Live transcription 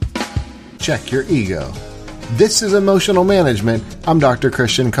check your ego. This is Emotional Management. I'm Dr.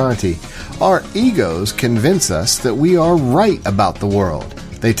 Christian Conti. Our egos convince us that we are right about the world.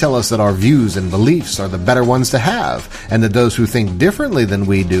 They tell us that our views and beliefs are the better ones to have, and that those who think differently than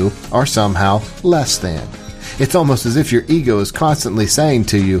we do are somehow less than. It's almost as if your ego is constantly saying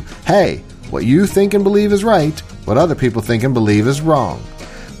to you, hey, what you think and believe is right, what other people think and believe is wrong.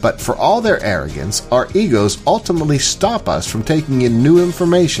 But for all their arrogance, our egos ultimately stop us from taking in new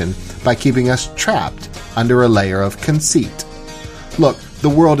information by keeping us trapped under a layer of conceit. Look, the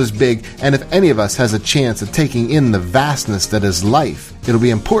world is big, and if any of us has a chance of taking in the vastness that is life, it'll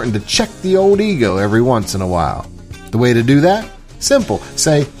be important to check the old ego every once in a while. The way to do that? Simple.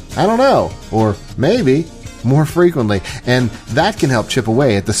 Say, I don't know, or maybe, more frequently, and that can help chip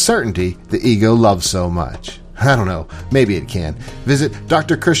away at the certainty the ego loves so much. I don't know, maybe it can. Visit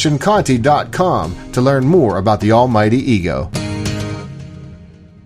drchristianconti.com to learn more about the almighty ego.